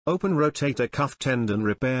Open rotator cuff tendon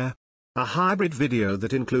repair. A hybrid video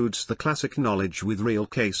that includes the classic knowledge with real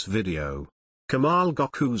case video. Kamal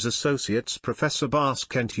Goku's Associates Professor Bas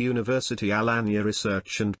Kent University Alanya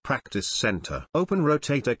Research and Practice Center. Open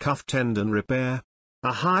rotator cuff tendon repair.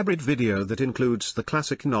 A hybrid video that includes the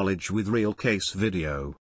classic knowledge with real case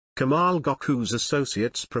video. Kamal Goku's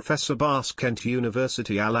Associates Professor Bas Kent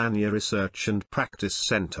University Alanya Research and Practice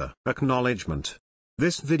Center. Acknowledgement.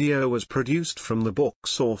 This video was produced from the book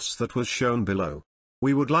source that was shown below.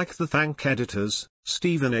 We would like to thank editors,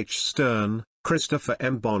 Stephen H. Stern, Christopher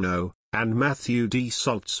M. Bono, and Matthew D.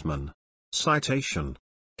 Saltzman. Citation.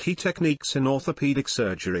 Key Techniques in Orthopedic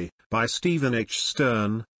Surgery, by Stephen H.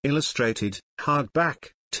 Stern, illustrated, hardback,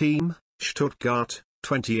 Team, Stuttgart,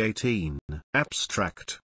 2018.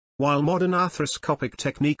 Abstract. While modern arthroscopic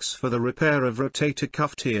techniques for the repair of rotator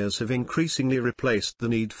cuff tears have increasingly replaced the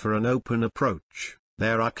need for an open approach,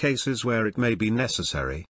 there are cases where it may be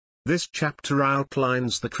necessary. This chapter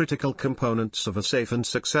outlines the critical components of a safe and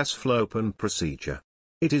successful open procedure.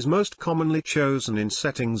 It is most commonly chosen in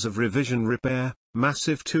settings of revision repair,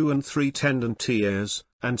 massive 2 and 3 tendon tears,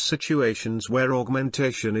 and situations where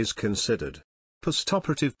augmentation is considered.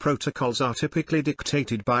 Postoperative protocols are typically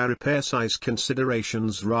dictated by repair size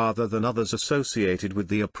considerations rather than others associated with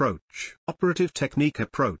the approach. Operative technique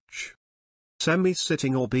approach.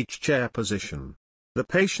 Semi-sitting or beach chair position. The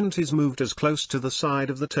patient is moved as close to the side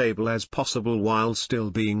of the table as possible while still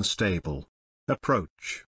being stable.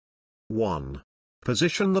 Approach. 1.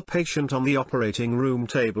 Position the patient on the operating room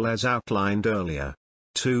table as outlined earlier.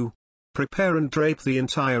 2. Prepare and drape the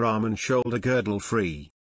entire arm and shoulder girdle free.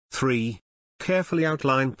 3. Carefully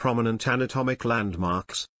outline prominent anatomic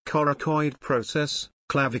landmarks, coracoid process,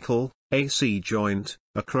 clavicle, AC joint,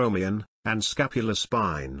 acromion, and scapular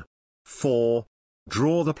spine. 4.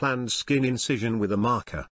 Draw the planned skin incision with a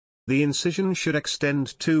marker. The incision should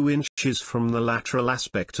extend 2 inches from the lateral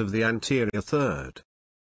aspect of the anterior third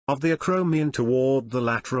of the acromion toward the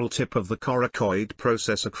lateral tip of the coracoid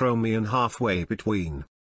process acromion halfway between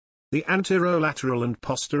the anterolateral and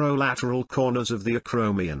posterolateral corners of the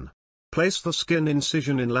acromion. Place the skin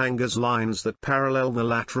incision in Langer's lines that parallel the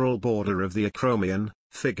lateral border of the acromion,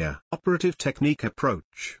 figure. Operative technique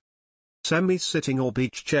approach. Semi-sitting or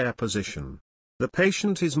beach chair position. The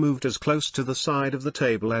patient is moved as close to the side of the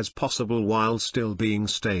table as possible while still being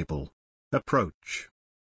stable. Approach.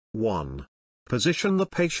 1. Position the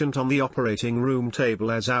patient on the operating room table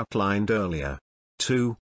as outlined earlier.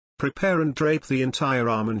 2. Prepare and drape the entire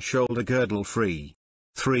arm and shoulder girdle free.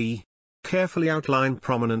 3. Carefully outline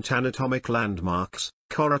prominent anatomic landmarks,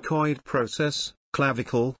 coracoid process,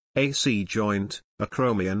 clavicle, AC joint,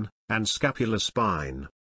 acromion, and scapular spine.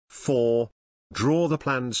 4. Draw the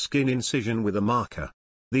planned skin incision with a marker.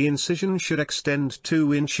 The incision should extend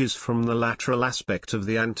 2 inches from the lateral aspect of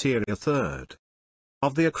the anterior third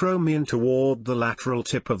of the acromion toward the lateral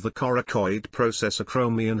tip of the coracoid process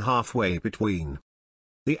acromion halfway between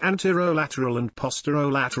the anterolateral and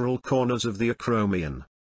posterolateral corners of the acromion.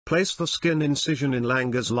 Place the skin incision in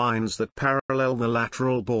Langer's lines that parallel the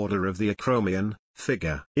lateral border of the acromion,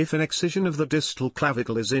 figure. If an excision of the distal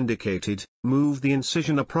clavicle is indicated, move the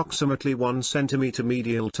incision approximately 1 cm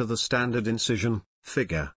medial to the standard incision,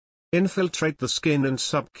 figure. Infiltrate the skin and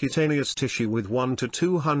subcutaneous tissue with 1 to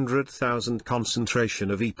 200,000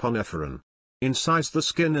 concentration of epinephrine. Incise the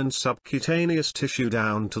skin and subcutaneous tissue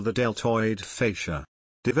down to the deltoid fascia.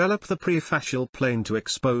 Develop the prefascial plane to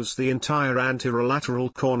expose the entire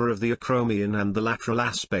anterolateral corner of the acromion and the lateral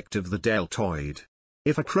aspect of the deltoid.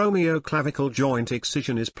 If acromioclavicle joint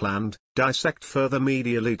excision is planned, dissect further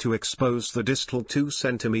medially to expose the distal 2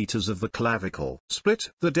 cm of the clavicle.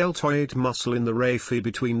 Split the deltoid muscle in the raphe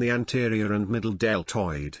between the anterior and middle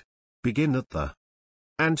deltoid. Begin at the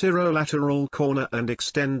anterolateral corner and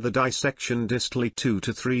extend the dissection distally 2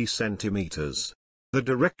 to 3 cm. The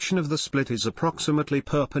direction of the split is approximately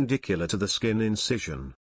perpendicular to the skin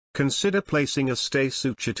incision. Consider placing a stay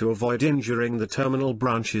suture to avoid injuring the terminal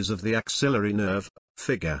branches of the axillary nerve,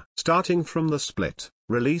 figure. Starting from the split,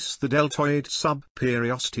 release the deltoid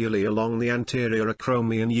subperiosteally along the anterior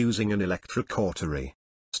acromion using an electrocautery.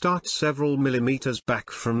 Start several millimeters back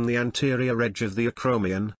from the anterior edge of the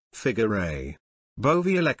acromion, figure A.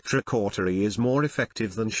 Bovie electrocautery is more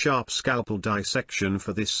effective than sharp scalpel dissection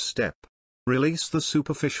for this step. Release the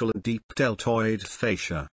superficial and deep deltoid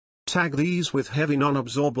fascia. Tag these with heavy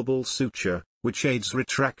non-absorbable suture, which aids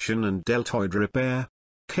retraction and deltoid repair.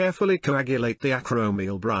 Carefully coagulate the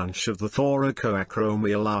acromial branch of the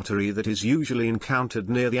thoracoacromial artery that is usually encountered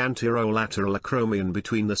near the anterolateral acromion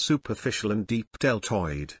between the superficial and deep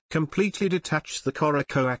deltoid. Completely detach the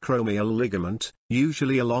coracoacromial ligament,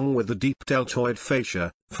 usually along with the deep deltoid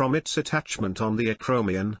fascia, from its attachment on the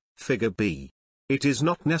acromion, figure B. It is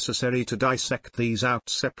not necessary to dissect these out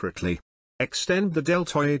separately. Extend the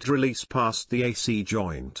deltoid release past the AC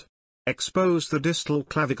joint. Expose the distal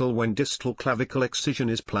clavicle when distal clavicle excision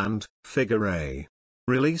is planned, figure A.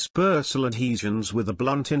 Release bursal adhesions with a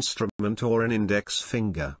blunt instrument or an index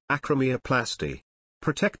finger. Acromioplasty.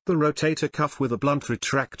 Protect the rotator cuff with a blunt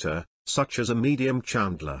retractor, such as a medium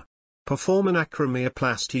chandler. Perform an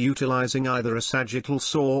acromioplasty utilizing either a sagittal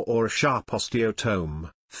saw or a sharp osteotome,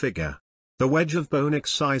 figure. The wedge of bone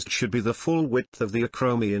excised should be the full width of the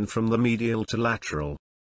acromion from the medial to lateral.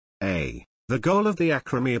 A. The goal of the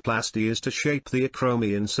acromioplasty is to shape the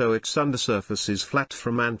acromion so its undersurface is flat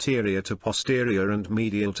from anterior to posterior and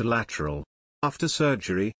medial to lateral. After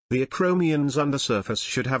surgery, the acromion's undersurface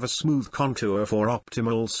should have a smooth contour for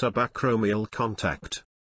optimal subacromial contact.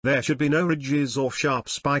 There should be no ridges or sharp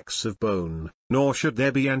spikes of bone, nor should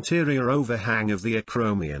there be anterior overhang of the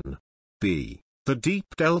acromion. B. The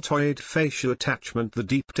deep deltoid fascia attachment. The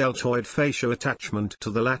deep deltoid fascia attachment to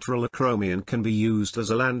the lateral acromion can be used as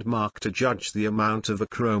a landmark to judge the amount of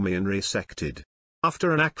acromion resected.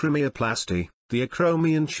 After an acromioplasty, the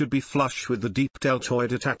acromion should be flush with the deep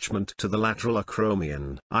deltoid attachment to the lateral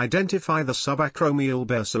acromion. Identify the subacromial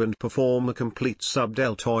bursa and perform a complete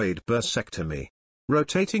subdeltoid bursectomy.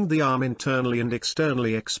 Rotating the arm internally and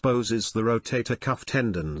externally exposes the rotator cuff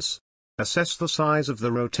tendons. Assess the size of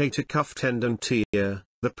the rotator cuff tendon tear,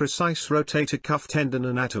 the precise rotator cuff tendon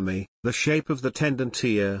anatomy, the shape of the tendon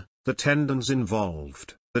tear, the tendons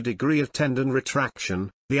involved, the degree of tendon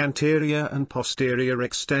retraction, the anterior and posterior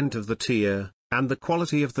extent of the tear, and the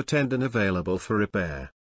quality of the tendon available for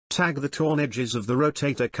repair. Tag the torn edges of the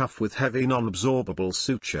rotator cuff with heavy non-absorbable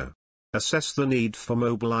suture. Assess the need for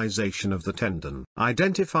mobilization of the tendon.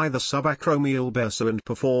 Identify the subacromial bursa and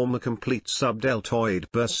perform a complete subdeltoid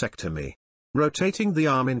bursectomy. Rotating the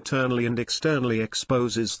arm internally and externally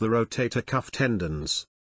exposes the rotator cuff tendons.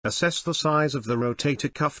 Assess the size of the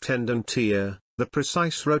rotator cuff tendon tear, the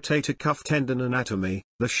precise rotator cuff tendon anatomy,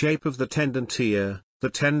 the shape of the tendon tear, the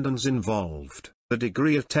tendons involved, the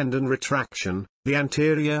degree of tendon retraction, the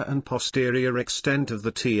anterior and posterior extent of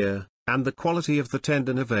the tear, and the quality of the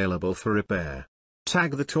tendon available for repair.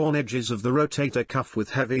 Tag the torn edges of the rotator cuff with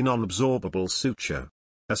heavy non-absorbable suture.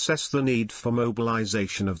 Assess the need for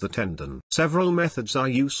mobilization of the tendon. Several methods are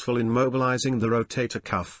useful in mobilizing the rotator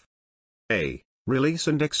cuff. A. Release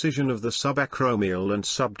and excision of the subacromial and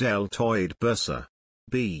subdeltoid bursa.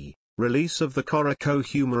 B. Release of the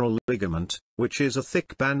coracohumeral ligament, which is a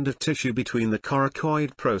thick band of tissue between the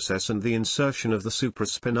coracoid process and the insertion of the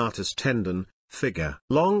supraspinatus tendon. Figure.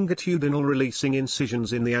 Longitudinal releasing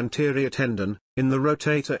incisions in the anterior tendon, in the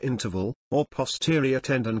rotator interval, or posterior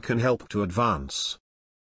tendon can help to advance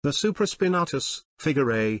the supraspinatus,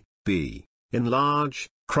 figure A, B. In large,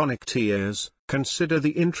 chronic tears, consider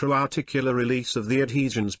the intra-articular release of the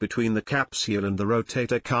adhesions between the capsule and the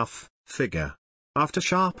rotator cuff, figure. After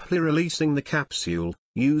sharply releasing the capsule,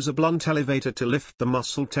 use a blunt elevator to lift the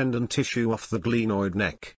muscle tendon tissue off the glenoid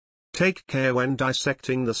neck. Take care when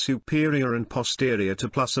dissecting the superior and posterior to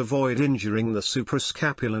plus avoid injuring the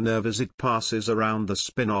suprascapular nerve as it passes around the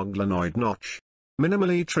sphenoglenoid notch.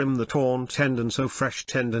 Minimally trim the torn tendon so fresh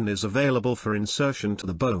tendon is available for insertion to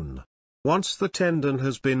the bone. Once the tendon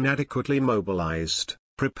has been adequately mobilized,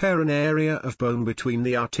 prepare an area of bone between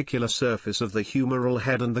the articular surface of the humeral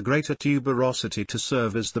head and the greater tuberosity to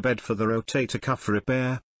serve as the bed for the rotator cuff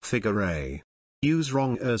repair, figure A. Use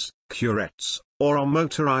rongers, curettes, or a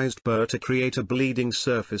motorized burr to create a bleeding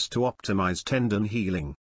surface to optimize tendon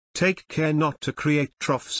healing. Take care not to create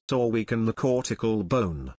troughs or weaken the cortical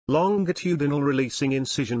bone. Longitudinal releasing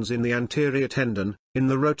incisions in the anterior tendon, in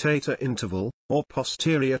the rotator interval, or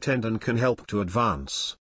posterior tendon can help to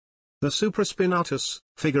advance the supraspinatus,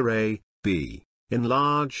 figure A, B. In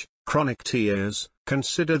large, chronic tears,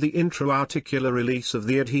 consider the intra-articular release of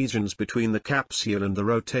the adhesions between the capsule and the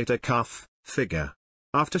rotator cuff, figure.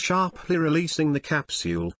 After sharply releasing the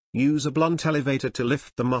capsule, use a blunt elevator to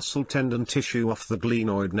lift the muscle tendon tissue off the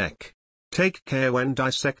glenoid neck. Take care when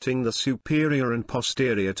dissecting the superior and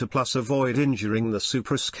posterior to plus avoid injuring the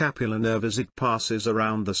suprascapular nerve as it passes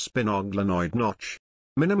around the sphenoglenoid notch.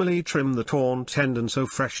 Minimally trim the torn tendon so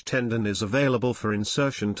fresh tendon is available for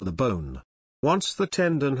insertion to the bone. Once the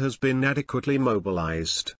tendon has been adequately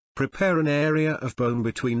mobilized, Prepare an area of bone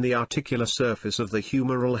between the articular surface of the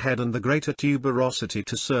humeral head and the greater tuberosity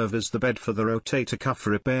to serve as the bed for the rotator cuff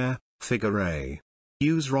repair, figure A.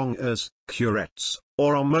 Use rongers, curettes,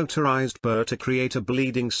 or a motorized burr to create a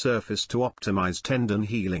bleeding surface to optimize tendon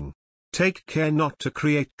healing. Take care not to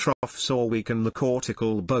create troughs or weaken the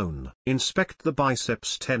cortical bone. Inspect the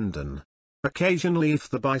biceps tendon. Occasionally, if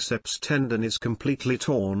the biceps tendon is completely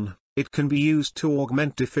torn, it can be used to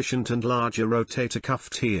augment deficient and larger rotator cuff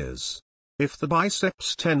tears. If the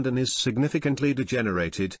biceps tendon is significantly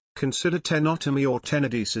degenerated, consider tenotomy or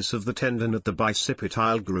tenodesis of the tendon at the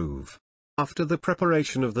bicipital groove. After the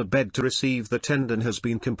preparation of the bed to receive the tendon has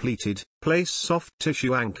been completed, place soft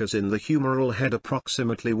tissue anchors in the humeral head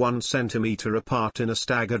approximately 1 cm apart in a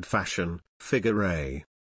staggered fashion, figure A.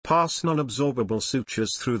 Pass non-absorbable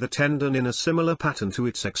sutures through the tendon in a similar pattern to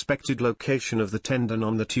its expected location of the tendon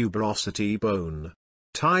on the tuberosity bone.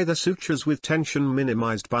 Tie the sutures with tension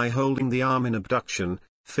minimized by holding the arm in abduction,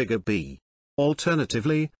 figure B.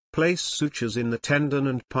 Alternatively, place sutures in the tendon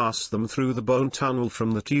and pass them through the bone tunnel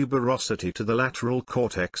from the tuberosity to the lateral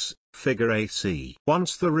cortex, figure AC.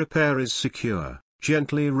 Once the repair is secure,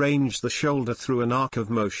 gently arrange the shoulder through an arc of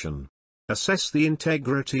motion. Assess the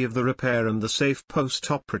integrity of the repair and the safe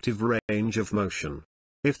post-operative range of motion.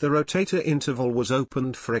 If the rotator interval was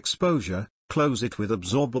opened for exposure, close it with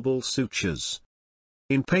absorbable sutures.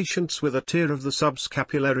 In patients with a tear of the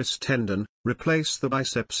subscapularis tendon, replace the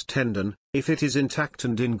biceps tendon, if it is intact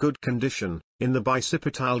and in good condition, in the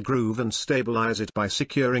bicipital groove and stabilize it by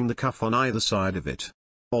securing the cuff on either side of it.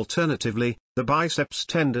 Alternatively, the biceps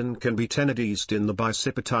tendon can be tenodesed in the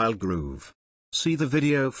bicipital groove. See the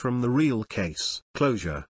video from the real case.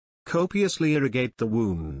 Closure. Copiously irrigate the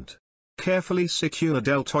wound. Carefully secure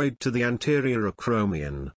deltoid to the anterior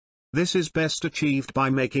acromion. This is best achieved by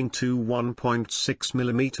making two 1.6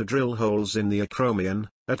 mm drill holes in the acromion,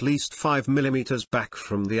 at least 5 mm back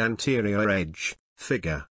from the anterior edge,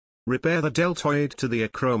 figure. Repair the deltoid to the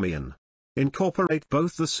acromion. Incorporate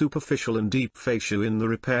both the superficial and deep fascia in the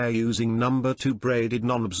repair using number 2 braided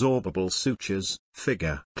non-absorbable sutures,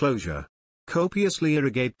 figure. Closure. Copiously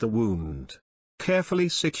irrigate the wound. Carefully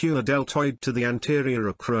secure deltoid to the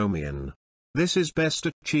anterior acromion. This is best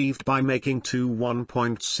achieved by making two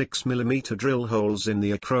 1.6 mm drill holes in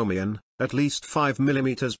the acromion, at least 5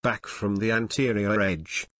 mm back from the anterior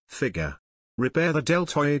edge, figure. Repair the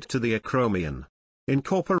deltoid to the acromion.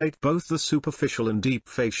 Incorporate both the superficial and deep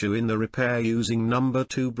fascia in the repair using number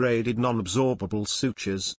 2 braided non-absorbable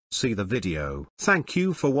sutures, see the video. Thank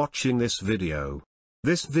you for watching this video.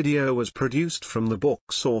 This video was produced from the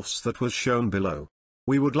book source that was shown below.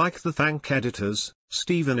 We would like to thank editors,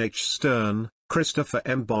 Stephen H. Stern, Christopher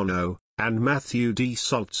M. Bono, and Matthew D.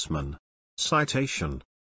 Saltzman. Citation.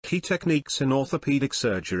 Key Techniques in Orthopedic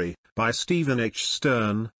Surgery, by Stephen H.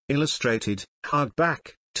 Stern, illustrated,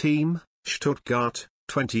 hardback, Team, Stuttgart,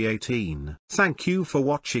 2018. Thank you for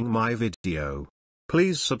watching my video.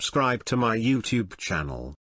 Please subscribe to my YouTube channel.